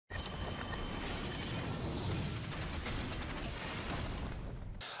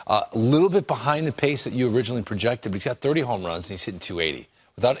A little bit behind the pace that you originally projected, but he's got 30 home runs and he's hitting 280.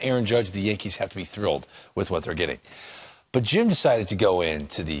 Without Aaron Judge, the Yankees have to be thrilled with what they're getting. But Jim decided to go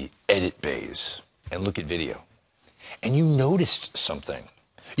into the edit bays and look at video. And you noticed something.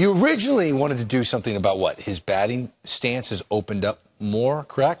 You originally wanted to do something about what? His batting stance has opened up more,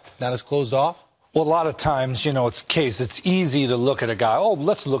 correct? Not as closed off? Well, a lot of times, it's easy to look at a guy,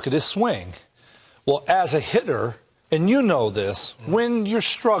 let's look at his swing. Well, as a hitter, and you know this, when you're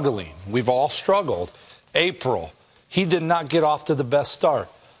struggling, we've all struggled. April, he did not get off to the best start.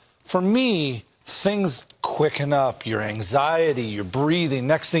 For me, things quicken up, your anxiety, your breathing.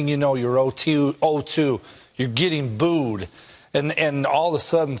 Next thing you know, you're 0-2, you're getting booed. And all of a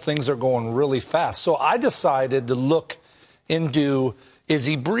sudden, things are going really fast. So I decided to look into, is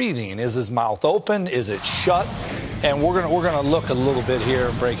he breathing? Is his mouth open? Is it shut? And we're gonna look a little bit here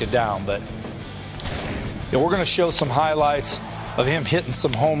and break it down. But we're going to show some highlights of him hitting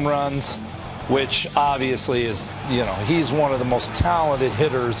some home runs, which obviously is, he's one of the most talented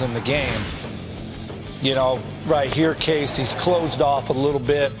hitters in the game. Right here, Casey's closed off a little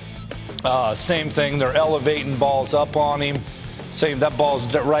bit. Same thing, they're elevating balls up on him. That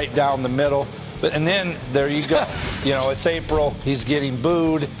ball's right down the middle. And then there you go. It's April. He's getting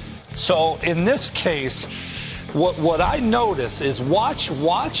booed. So in this case, what I notice is watch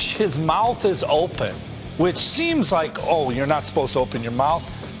his mouth is open, which seems like, you're not supposed to open your mouth.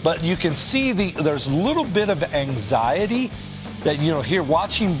 But you can see there's a little bit of anxiety that, here,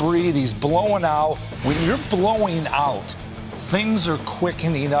 watch him breathe. He's blowing out. When you're blowing out, things are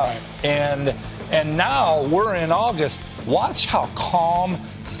quickening up. And now we're in August. Watch how calm,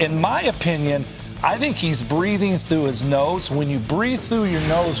 in my opinion, I think he's breathing through his nose. When you breathe through your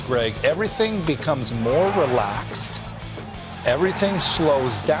nose, Greg, everything becomes more relaxed. Everything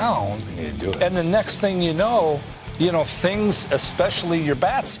slows down. We need to do it. And the next thing you know, things, especially your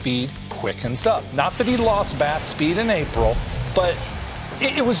bat speed, quickens up. Not that he lost bat speed in April, but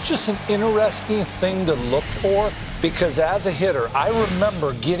it was just an interesting thing to look for, because as a hitter, I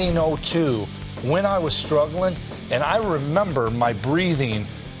remember getting 0-2 when I was struggling, and I remember my breathing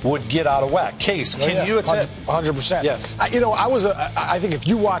would get out of whack. Case, can you attest? 100%. Yes. I think if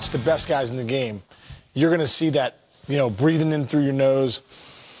you watch the best guys in the game, you're going to see that, breathing in through your nose,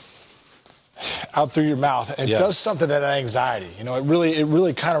 out through your mouth. And it does something to that anxiety. It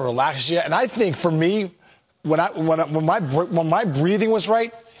really kind of relaxes you. And I think for me, when my breathing was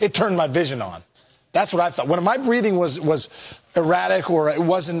right, it turned my vision on. That's what I thought. When my breathing was erratic, or it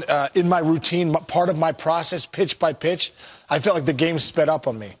wasn't in my routine, part of my process, pitch by pitch, I felt like the game sped up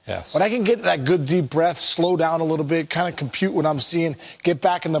on me. Yes. When I can get that good deep breath, slow down a little bit, kind of compute what I'm seeing, get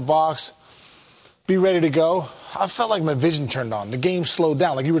back in the box, be ready to go, I felt like my vision turned on. The game slowed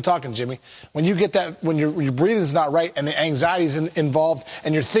down, like you were talking, Jimmy. When you get that, when your breathing's not right and the anxiety's involved,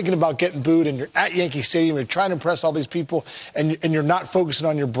 and you're thinking about getting booed, and you're at Yankee Stadium, you're trying to impress all these people, and you're not focusing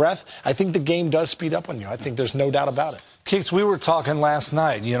on your breath, I think the game does speed up on you. I think there's no doubt about it. Keith, we were talking last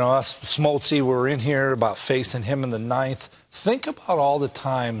night, us Smoltzy were in here about facing him in the ninth. Think about all the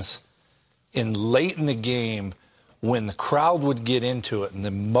times late in the game when the crowd would get into it and the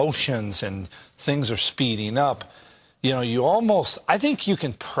emotions and things are speeding up. I think you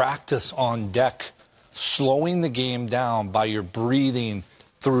can practice on deck slowing the game down by your breathing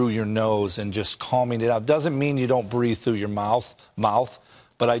through your nose and just calming it out. Doesn't mean you don't breathe through your mouth,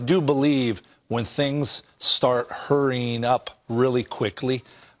 but I do believe when things start hurrying up really quickly,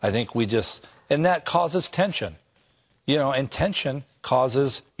 I think and that causes tension. And tension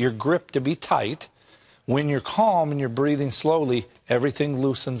causes your grip to be tight. When you're calm and you're breathing slowly, everything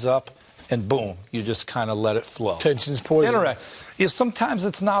loosens up, and boom, you just kind of let it flow. Tension's poison. Sometimes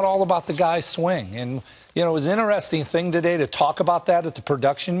it's not all about the guy's swing. And, it was an interesting thing today to talk about that at the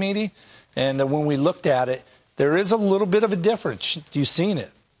production meeting. And when we looked at it, there is a little bit of a difference. You've seen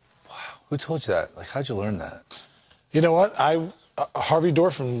it. Wow. Who told you that? How'd you learn that? You know what? Harvey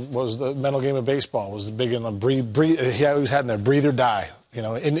Dorfman was the mental game of baseball, was the big one. He always had in there, breathe or die.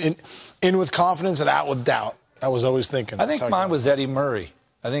 In with confidence and out with doubt. I was always thinking. I think mine was Eddie Murray.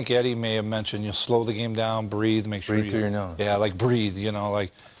 I think Eddie may have mentioned, slow the game down, breathe, make sure breathe through your nose. Yeah, breathe,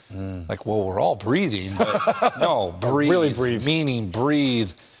 well, we're all breathing, but no, breathe. Really breathe. Meaning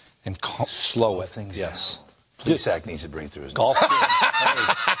breathe and slow it. Things yes. Plesac needs to breathe through his golf nose. Game.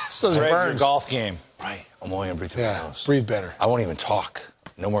 Hey, so your golf game. Right. I'm only going to breathe through my nose. Breathe better. I won't even talk.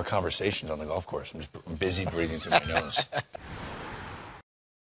 No more conversations on the golf course. I'm just busy breathing through my nose.